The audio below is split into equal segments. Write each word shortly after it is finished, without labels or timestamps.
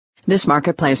This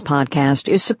Marketplace podcast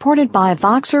is supported by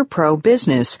Voxer Pro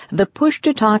Business, the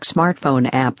push-to-talk smartphone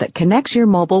app that connects your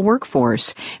mobile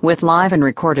workforce. With live and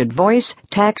recorded voice,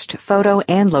 text, photo,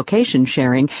 and location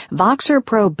sharing, Voxer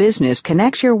Pro Business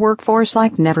connects your workforce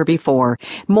like never before.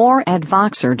 More at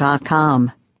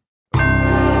Voxer.com.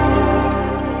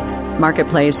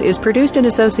 Marketplace is produced in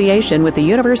association with the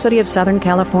University of Southern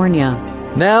California.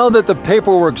 Now that the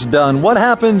paperwork's done, what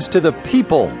happens to the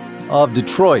people of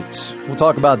Detroit? We'll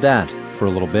talk about that for a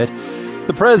little bit.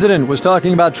 The president was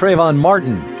talking about Trayvon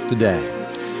Martin today.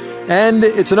 And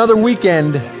it's another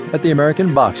weekend at the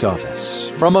American box office.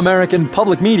 From American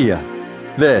Public Media,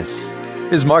 this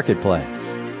is Marketplace.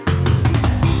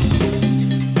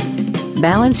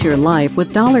 Balance your life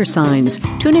with dollar signs.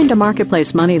 Tune into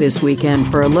Marketplace Money this weekend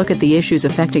for a look at the issues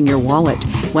affecting your wallet.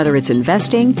 Whether it's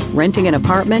investing, renting an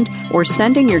apartment, or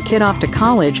sending your kid off to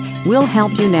college, we'll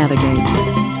help you navigate.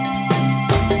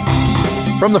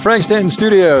 From the Frank Stanton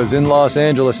Studios in Los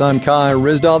Angeles, I'm Kai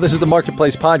Ryssdal. This is the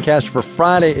Marketplace podcast for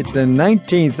Friday. It's the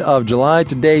 19th of July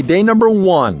today, day number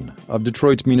 1 of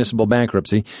Detroit's municipal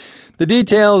bankruptcy. The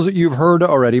details you've heard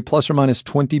already, plus or minus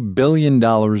 $20 billion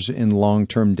in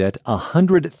long-term debt,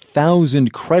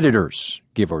 100,000 creditors,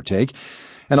 give or take,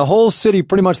 and a whole city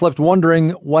pretty much left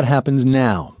wondering what happens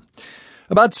now.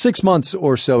 About 6 months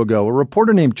or so ago, a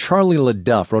reporter named Charlie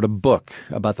LaDuff wrote a book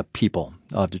about the people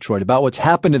of Detroit, about what's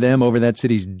happened to them over that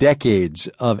city's decades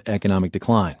of economic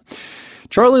decline.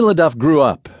 Charlie LaDuff grew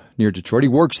up near Detroit. He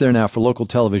works there now for local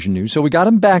television news, so we got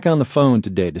him back on the phone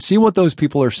today to see what those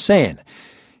people are saying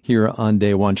here on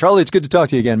day one. Charlie, it's good to talk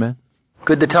to you again, man.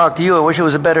 Good to talk to you. I wish it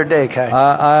was a better day, Kai.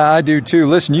 I do, too.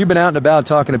 Listen, you've been out and about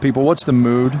talking to people. What's the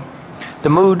mood? The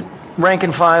mood, rank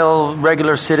and file,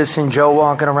 regular citizen Joe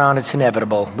walking around, it's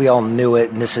inevitable. We all knew it,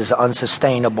 and this is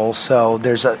unsustainable. So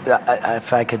there's,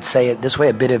 if I could say it this way,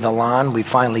 a bit of elan. We've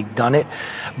finally done it.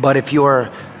 But if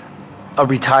you're a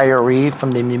retiree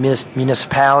from the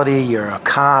municipality, you're a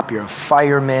cop, you're a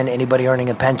fireman, anybody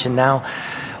earning a pension now,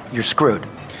 you're screwed.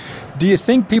 Do you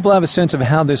think people have a sense of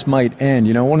how this might end?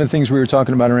 You know, one of the things we were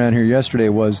talking about around here yesterday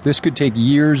was this could take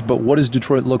years, but what does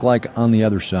Detroit look like on the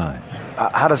other side?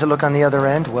 How does it look on the other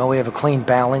end? Well, we have a clean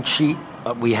balance sheet.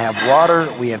 We have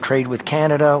water. We have trade with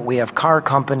Canada. We have car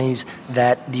companies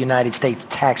that the United States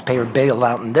taxpayer bailed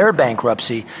out in their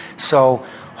bankruptcy. So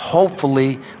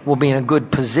hopefully we'll be in a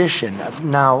good position.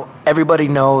 Now, everybody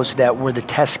knows that we're the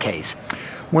test case.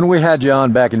 When we had you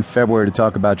on back in February to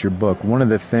talk about your book, one of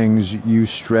the things you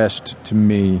stressed to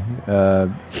me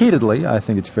heatedly, I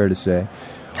think it's fair to say,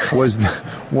 was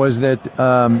that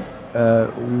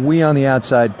we on the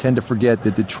outside tend to forget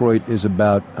that Detroit is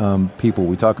about people.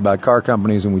 We talk about car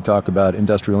companies and we talk about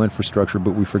industrial infrastructure,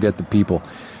 but we forget the people.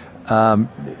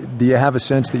 Do you have a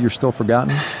sense that you're still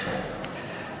forgotten?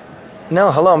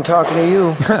 No, hello, I'm talking to you.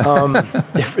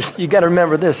 You got to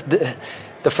remember this.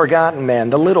 The forgotten man,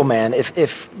 the little man.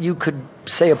 If you could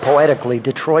say it poetically,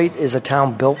 Detroit is a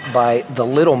town built by the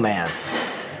little man.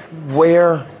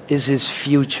 Where is his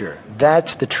future?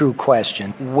 That's the true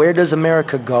question. Where does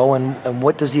America go, and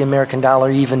what does the American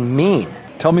dollar even mean?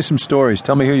 Tell me some stories.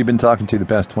 Tell me who you've been talking to the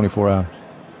past 24 hours.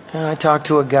 I talked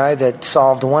to a guy that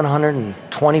solved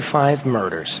 125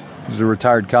 murders. He's a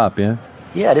retired cop, yeah?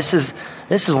 Yeah, this is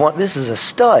a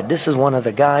stud. This is one of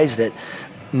the guys that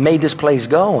made this place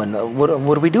go, and what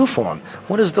do we do for him?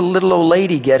 What does the little old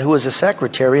lady get who was a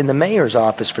secretary in the mayor's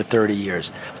office for 30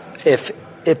 years? If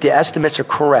the estimates are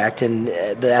correct, and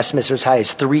the estimates are as high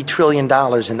as $3 trillion in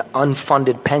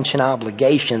unfunded pension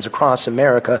obligations across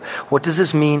America, what does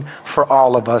this mean for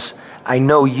all of us? I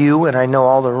know you and I know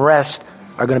all the rest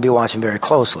are going to be watching very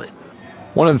closely.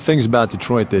 One of the things about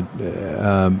Detroit that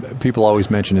people always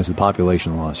mention is the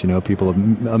population loss. You know,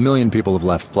 a million people have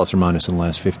left, plus or minus, in the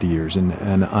last 50 years.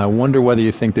 And I wonder whether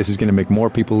you think this is going to make more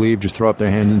people leave, just throw up their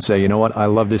hands and say, you know what, I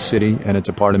love this city and it's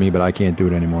a part of me, but I can't do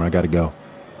it anymore. I got to go.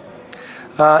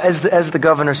 As the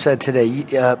governor said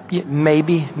today,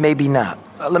 maybe, maybe not.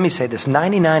 Let me say this.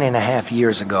 99 and a half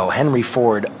years ago, Henry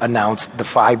Ford announced the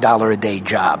 $5 a day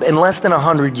job. In less than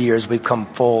 100 years, we've come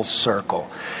full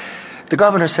circle. The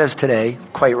governor says today,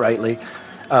 quite rightly,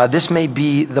 this may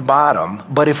be the bottom,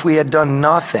 but if we had done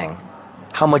nothing,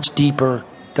 how much deeper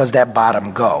does that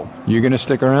bottom go? You going to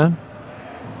stick around?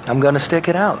 I'm going to stick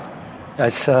it out.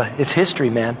 It's history,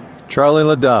 man. Charlie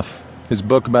LaDuff. His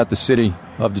book about the city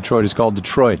of Detroit is called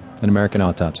Detroit, An American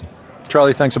Autopsy.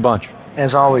 Charlie, thanks a bunch.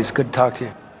 As always, good to talk to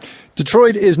you.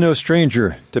 Detroit is no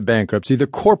stranger to bankruptcy, the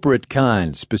corporate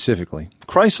kind specifically.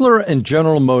 Chrysler and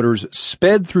General Motors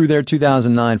sped through their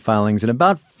 2009 filings in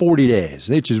about 40 days,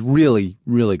 which is really,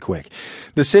 really quick.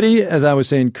 The city, as I was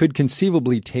saying, could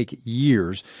conceivably take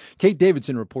years. Kate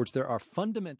Davidson reports there are fundamental